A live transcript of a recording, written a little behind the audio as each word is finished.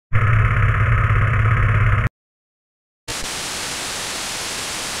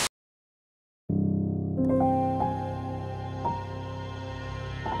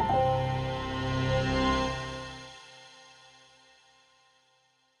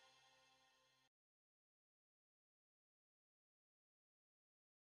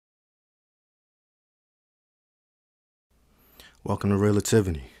Welcome to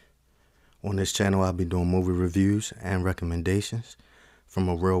rEELaTVity. On this channel, I'll be doing movie reviews and recommendations from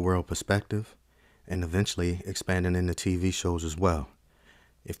a real-world perspective, and eventually expanding into TV shows as well.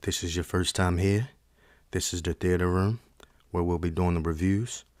 If this is your first time here, this is the theater room where we'll be doing the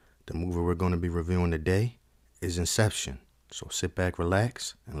reviews. The movie we're going to be reviewing today is Inception. So sit back,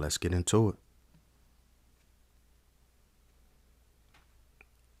 relax, and let's get into it.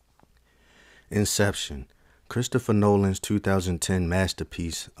 Inception, Christopher Nolan's 2010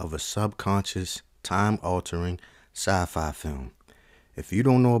 masterpiece of a subconscious, time-altering sci-fi film. If you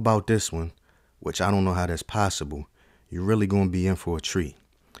don't know about this one, which I don't know how that's possible, you're really going to be in for a treat.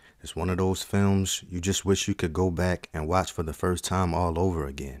 It's one of those films you just wish you could go back and watch for the first time all over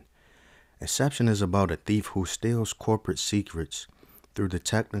again. Inception is about a thief who steals corporate secrets through the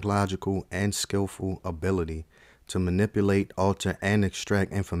technological and skillful ability to manipulate, alter, and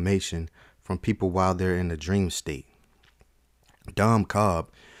extract information from people while they're in a dream state. Dom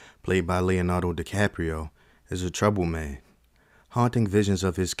Cobb, played by Leonardo DiCaprio, is a troubled man. Haunting visions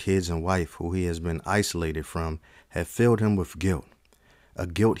of his kids and wife, who he has been isolated from, have filled him with guilt. A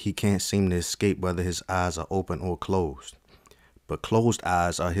guilt he can't seem to escape whether his eyes are open or closed. But closed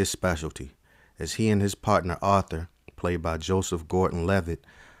eyes are his specialty, as he and his partner Arthur, played by Joseph Gordon-Levitt,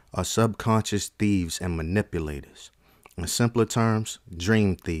 are subconscious thieves and manipulators. In simpler terms,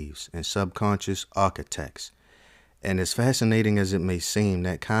 dream thieves and subconscious architects. And as fascinating as it may seem,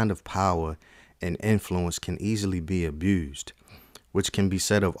 that kind of power and influence can easily be abused, which can be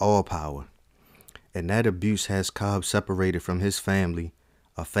said of all power. And that abuse has Cobb separated from his family,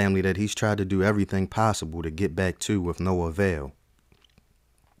 a family that he's tried to do everything possible to get back to with no avail.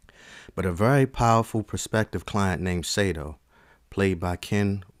 But a very powerful prospective client named Sato, played by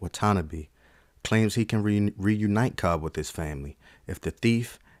Ken Watanabe, claims he can reunite Cobb with his family if the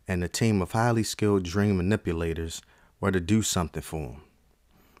thief and a team of highly skilled dream manipulators were to do something for him.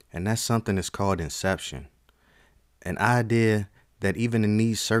 And that something is called Inception, an idea that even in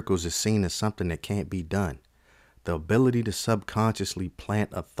these circles is seen as something that can't be done. The ability to subconsciously plant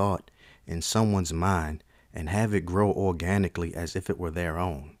a thought in someone's mind and have it grow organically as if it were their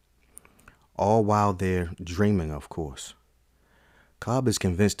own. All while they're dreaming, of course. Cobb is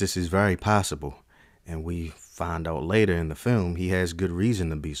convinced this is very possible, and we find out later in the film he has good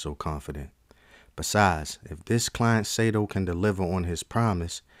reason to be so confident. Besides, if this client Sato can deliver on his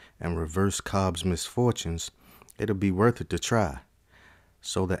promise and reverse Cobb's misfortunes, it'll be worth it to try.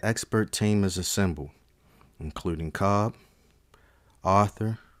 So the expert team is assembled, including Cobb,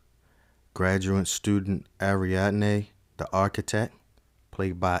 Arthur, graduate student Ariadne, the architect,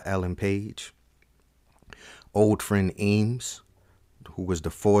 played by Ellen Page, old friend Eames, who was the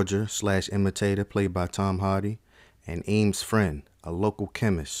forger / imitator, played by Tom Hardy, and Eames' friend, a local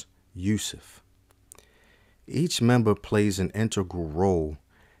chemist, Yusuf. Each member plays an integral role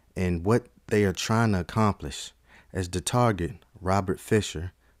in what they are trying to accomplish, as the target, Robert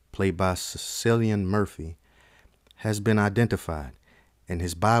Fisher, played by Cillian Murphy, has been identified, and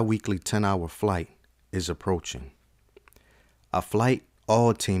his bi-weekly 10-hour flight is approaching. A flight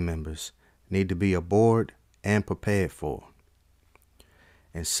all team members need to be aboard and prepared for.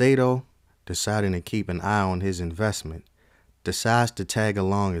 And Sato, deciding to keep an eye on his investment, decides to tag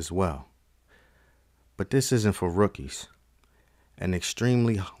along as well. But this isn't for rookies. An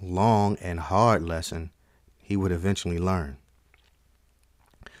extremely long and hard lesson he would eventually learn.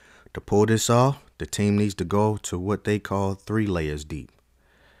 To pull this off, the team needs to go to what they call 3 layers deep.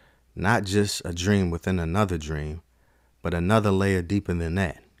 Not just a dream within another dream, but another layer deeper than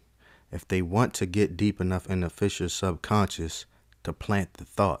that, if they want to get deep enough in the Fisher's subconscious to plant the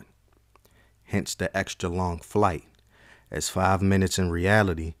thought. Hence the extra long flight, as 5 minutes in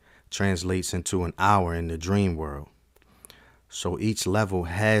reality translates into an hour in the dream world. So each level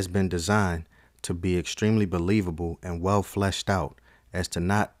has been designed to be extremely believable and well fleshed out, as to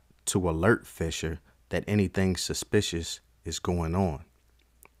not to alert Fisher that anything suspicious is going on.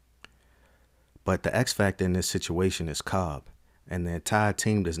 But the X factor in this situation is Cobb, and the entire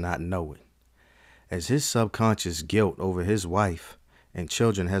team does not know it, as his subconscious guilt over his wife and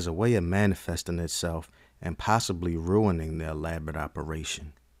children has a way of manifesting itself and possibly ruining the elaborate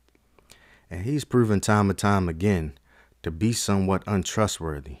operation. And he's proven time and time again to be somewhat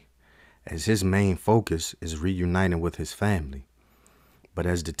untrustworthy, as his main focus is reuniting with his family. But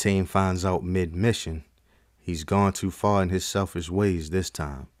as the team finds out mid-mission, he's gone too far in his selfish ways this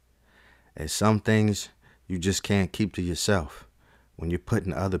time, as some things you just can't keep to yourself when you're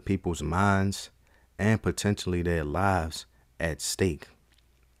putting other people's minds and potentially their lives at stake.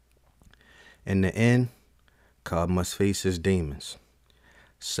 In the end, Cobb must face his demons.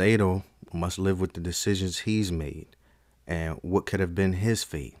 Sato must live with the decisions he's made, and what could have been his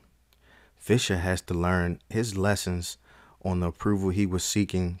fate. Fisher has to learn his lessons on the approval he was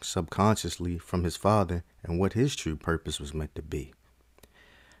seeking subconsciously from his father and what his true purpose was meant to be.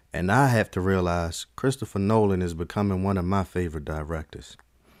 And I have to realize Christopher Nolan is becoming one of my favorite directors.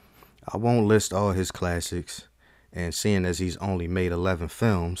 I won't list all his classics, and seeing as he's only made 11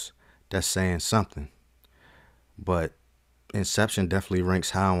 films, that's saying something. But Inception definitely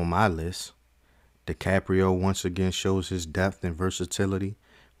ranks high on my list. DiCaprio once again shows his depth and versatility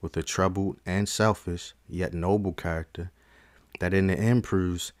with a troubled and selfish, yet noble character that in the end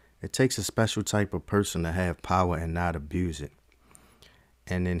proves it takes a special type of person to have power and not abuse it.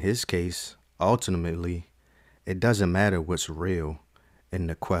 And in his case, ultimately, it doesn't matter what's real in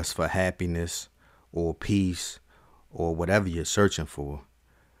the quest for happiness or peace or whatever you're searching for,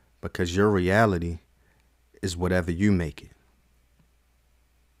 because your reality is whatever you make it.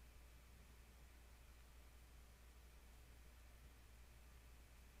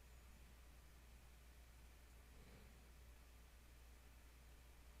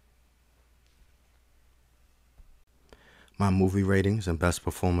 My movie ratings and Best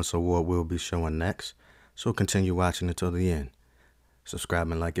Performance Award will be showing next, so continue watching until the end.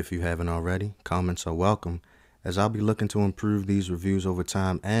 Subscribe and like if you haven't already. Comments are welcome, as I'll be looking to improve these reviews over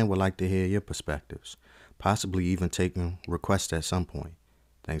time and would like to hear your perspectives, possibly even taking requests at some point.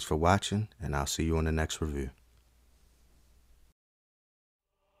 Thanks for watching, and I'll see you on the next review.